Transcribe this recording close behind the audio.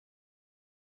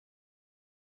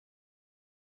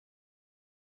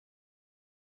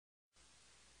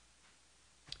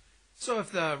So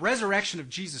if the resurrection of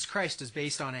Jesus Christ is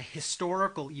based on a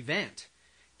historical event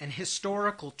and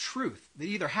historical truth that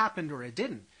either happened or it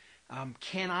didn't,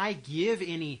 can I give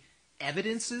any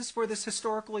evidences for this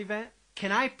historical event?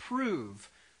 Can I prove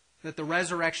that the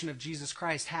resurrection of Jesus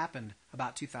Christ happened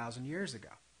about 2,000 years ago?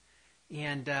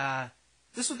 And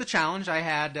this was the challenge I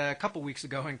had a couple weeks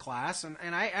ago in class, and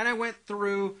I went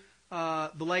through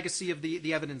the legacy of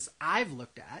the evidence I've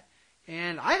looked at,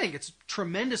 and I think it's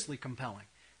tremendously compelling.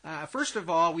 First of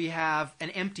all, we have an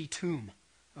empty tomb,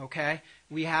 okay?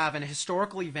 We have an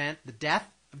historical event, the death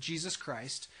of Jesus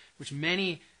Christ, which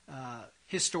many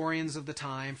historians of the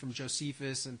time, from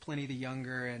Josephus and Pliny the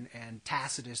Younger and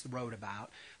Tacitus, wrote about,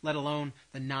 let alone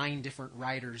the 9 different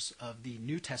writers of the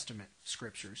New Testament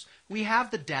scriptures. We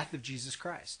have the death of Jesus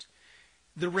Christ.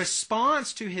 The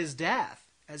response to his death,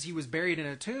 as he was buried in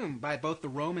a tomb by both the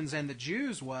Romans and the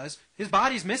Jews, was his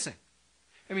body's missing.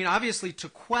 I mean, obviously, to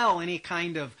quell any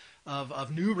kind of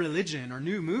new religion or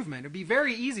new movement, it would be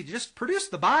very easy to just produce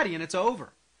the body and it's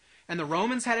over. And the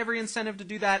Romans had every incentive to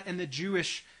do that, and the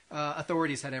Jewish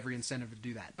authorities had every incentive to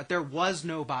do that. But there was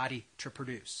no body to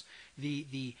produce.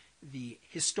 The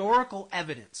historical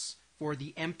evidence for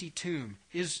the empty tomb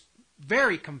is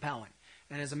very compelling.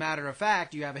 And as a matter of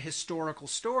fact, you have a historical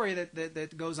story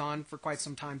that goes on for quite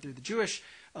some time through the Jewish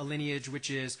lineage,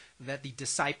 which is that the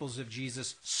disciples of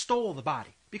Jesus stole the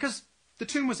body. Because the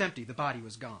tomb was empty, the body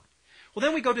was gone. Well,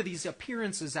 then we go to these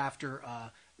appearances after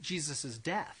Jesus'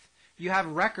 death. You have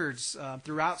records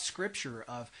throughout Scripture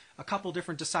of a couple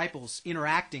different disciples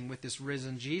interacting with this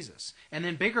risen Jesus. And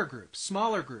then bigger groups,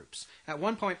 smaller groups. At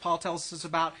one point, Paul tells us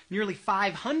about nearly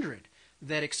 500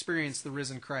 that experienced the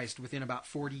risen Christ within about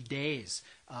 40 days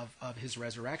of his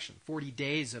resurrection. 40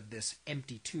 days of this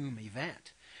empty tomb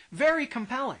event. Very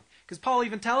compelling. Because Paul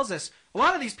even tells us, a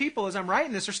lot of these people, as I'm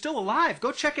writing this, are still alive.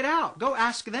 Go check it out. Go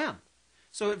ask them.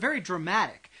 So very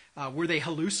dramatic. Were they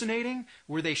hallucinating?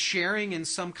 Were they sharing in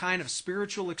some kind of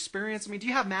spiritual experience? I mean, do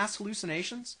you have mass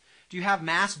hallucinations? Do you have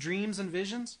mass dreams and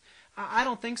visions? I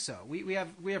don't think so. We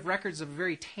have records of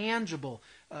very tangible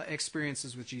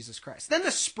experiences with Jesus Christ. Then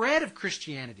the spread of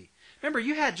Christianity. Remember,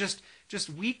 you had just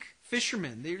weak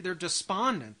fishermen. They're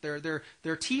despondent.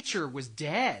 Their teacher was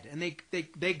dead, and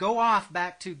they go off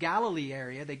back to Galilee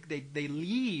area. They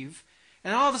leave,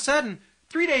 and all of a sudden,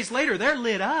 3 days later, they're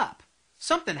lit up.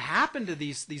 Something happened to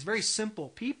these very simple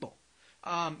people.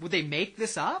 Would they make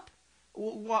this up?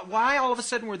 Why all of a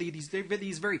sudden were these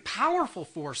very powerful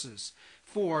forces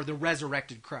for the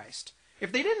resurrected Christ?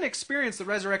 If they didn't experience the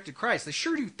resurrected Christ, they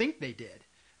sure do think they did.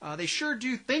 They sure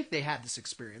do think they had this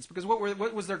experience, because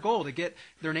what was their goal? To get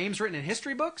their names written in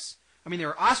history books? I mean, they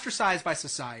were ostracized by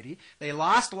society. They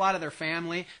lost a lot of their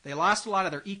family. They lost a lot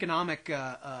of their economic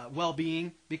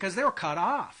well-being because they were cut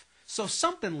off. So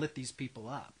something lit these people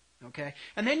up. Okay?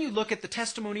 And then you look at the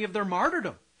testimony of their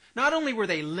martyrdom. Not only were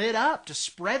they lit up to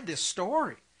spread this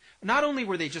story, not only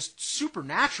were they just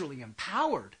supernaturally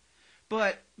empowered,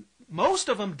 but most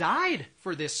of them died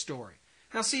for this story.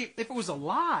 Now see, if it was a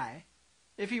lie,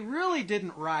 if he really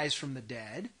didn't rise from the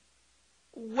dead,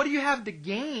 what do you have to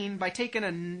gain by taking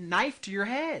a knife to your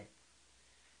head?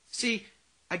 See,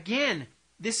 again,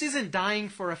 this isn't dying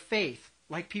for a faith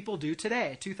like people do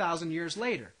today, 2,000 years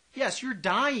later. Yes, you're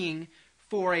dying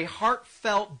for a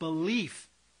heartfelt belief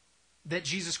that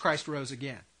Jesus Christ rose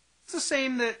again. It's the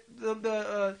same that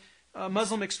the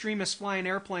Muslim extremists flying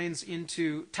airplanes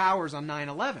into towers on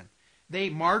 9/11. They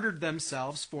martyred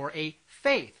themselves for a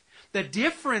faith. The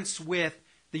difference with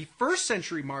the first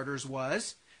century martyrs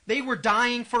was they were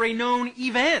dying for a known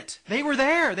event. They were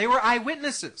there. They were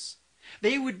eyewitnesses.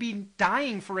 They would be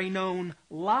dying for a known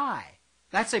lie.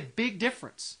 That's a big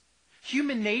difference.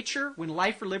 Human nature, when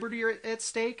life or liberty are at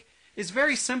stake, is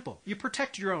very simple. You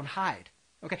protect your own hide.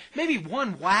 Okay, maybe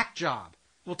one whack job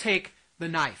will take the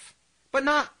knife, but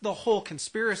not the whole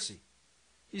conspiracy.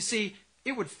 You see,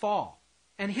 it would fall,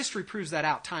 and history proves that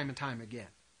out time and time again.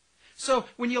 So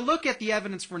when you look at the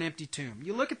evidence for an empty tomb,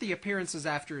 you look at the appearances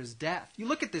after his death, you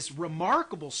look at this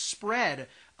remarkable spread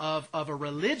of a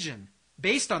religion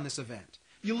based on this event.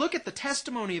 You look at the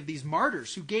testimony of these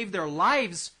martyrs who gave their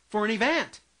lives for an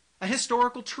event, a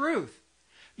historical truth.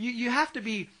 You have to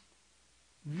be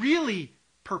really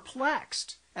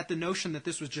perplexed at the notion that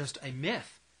this was just a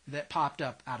myth that popped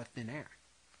up out of thin air.